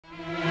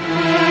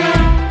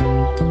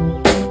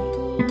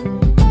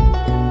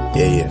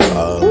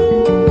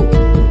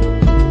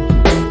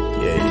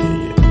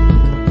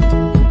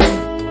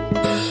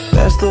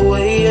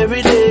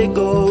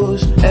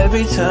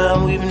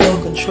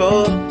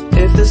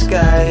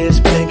sky is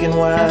pink and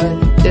white,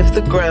 if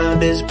the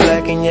ground is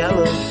black and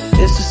yellow,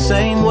 it's the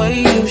same way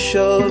you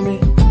showed me.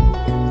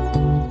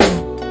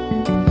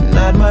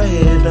 Nod my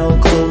head,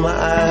 don't close my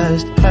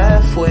eyes,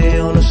 halfway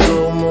on a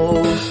slow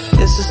move,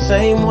 it's the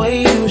same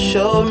way you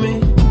showed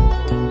me.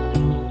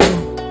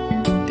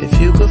 If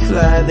you could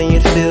fly, then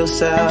you'd feel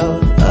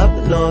south. Up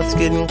north's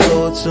getting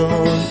cold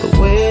soon. The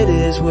way it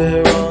is,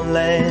 we're on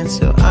land,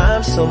 so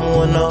I'm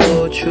someone to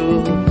hold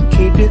true.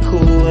 Keep you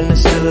cool when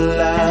it's still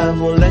alive,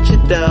 won't let you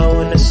down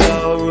when it's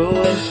all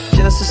ruined.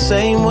 Just the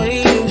same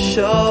way you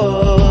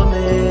showed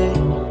me,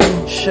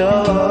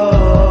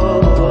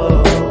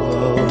 showed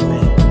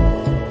me.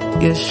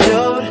 You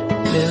showed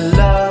me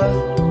love,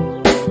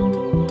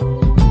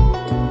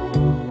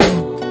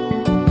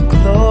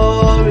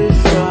 glory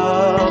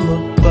from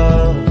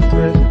above.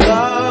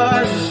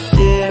 Regardless,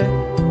 dear,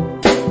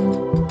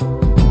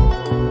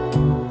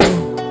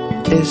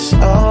 it's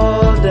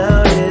all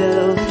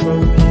downhill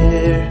from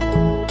here.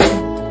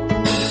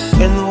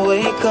 In the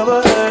wake of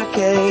a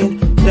hurricane,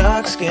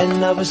 dark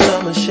skin of a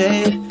summer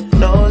shade,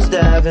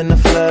 nosedive in the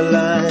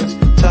floodlines,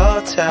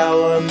 tall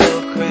tower,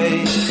 milk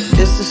crates.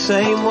 It's the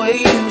same way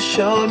you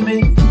showed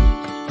me.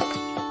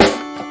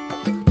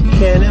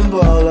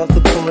 Cannonball off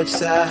the porch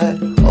side,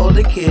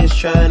 older kids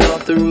trying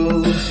off the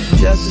roof.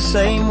 Just the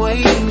same way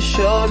you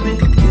showed me,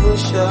 you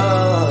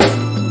showed.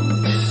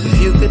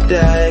 If you could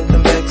die and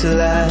come back to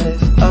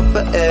life, up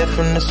for air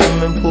from the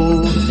swimming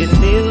pool, you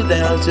kneel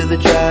down to the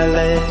dry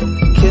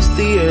land, kiss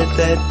the earth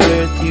that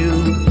birthed you,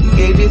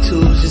 gave you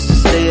tools just to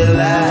stay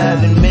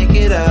alive and make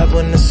it out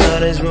when the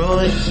sun is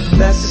ruined.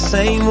 That's the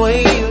same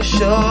way you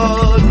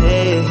showed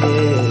me,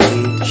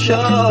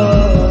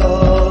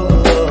 showed.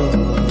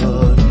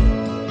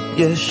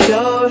 You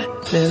showed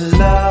me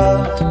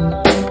love,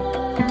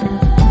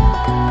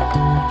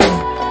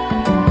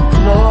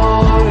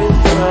 glory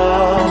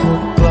from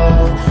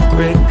above.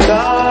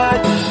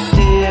 Regardless,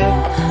 dear,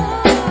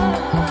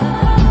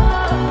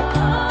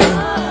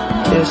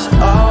 it's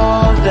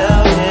all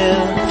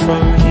downhill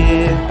from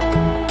here.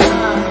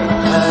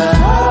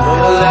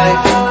 Real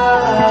life,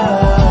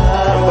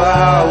 remember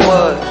how it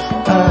was.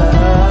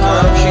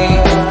 I'm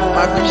cheap,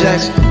 Michael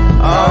Jackson,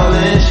 all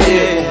in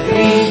shit.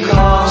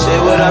 Say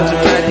what up to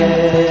Manny,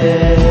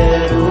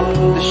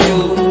 the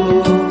shoe.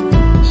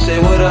 Say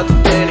what up to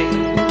Benny.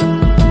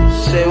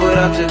 Say what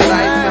up to life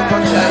and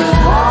mortality.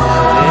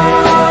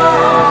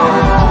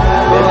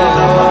 Rolling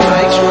up my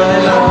bikes,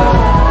 running up.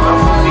 I'm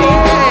for me,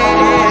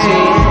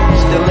 18,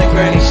 still in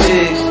granny 6.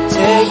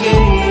 Take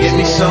it easy, give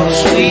me something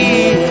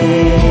sweet,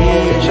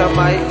 which I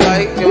might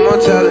like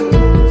immortality.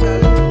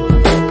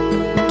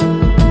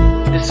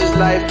 This is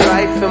life,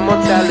 life,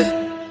 immortality.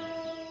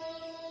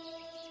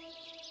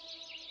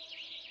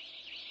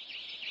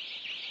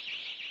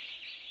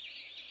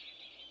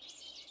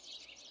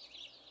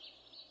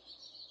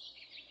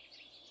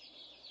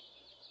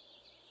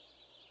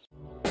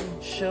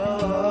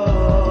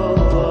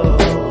 Showed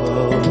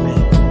me,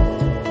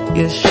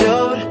 you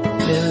showed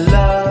me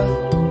love,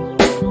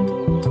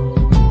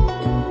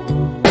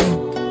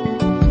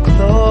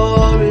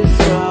 glory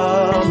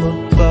from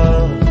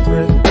above.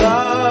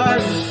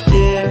 Regardless,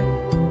 dear,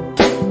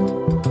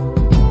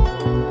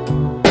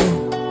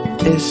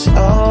 it's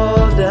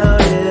all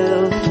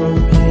downhill from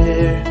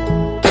here.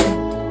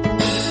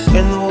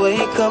 In the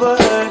wake of a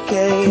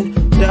hurricane,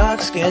 dark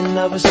skin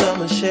of a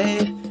summer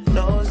shade,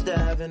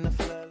 nosedive in the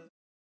flood.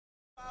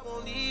 I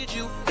won't need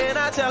you, and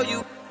I tell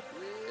you,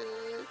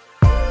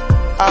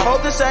 I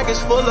hope the sack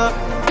is full up.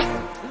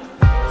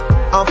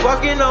 I'm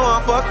fucking, no,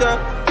 I'm fucked up.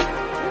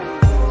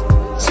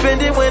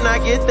 Spend it when I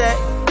get that.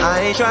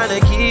 I ain't trying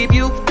to keep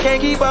you.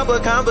 Can't keep up a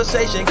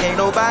conversation, can't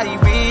nobody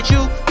read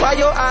you. Why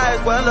your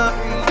eyes well up?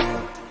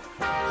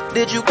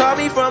 Did you call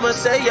me from a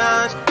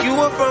seance? You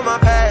were from my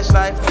past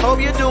life. Hope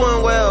you're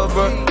doing well,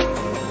 bro.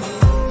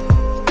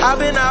 I've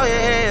been out here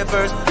head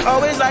first,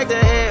 always like the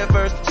head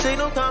first.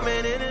 Signal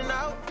coming in and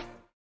out.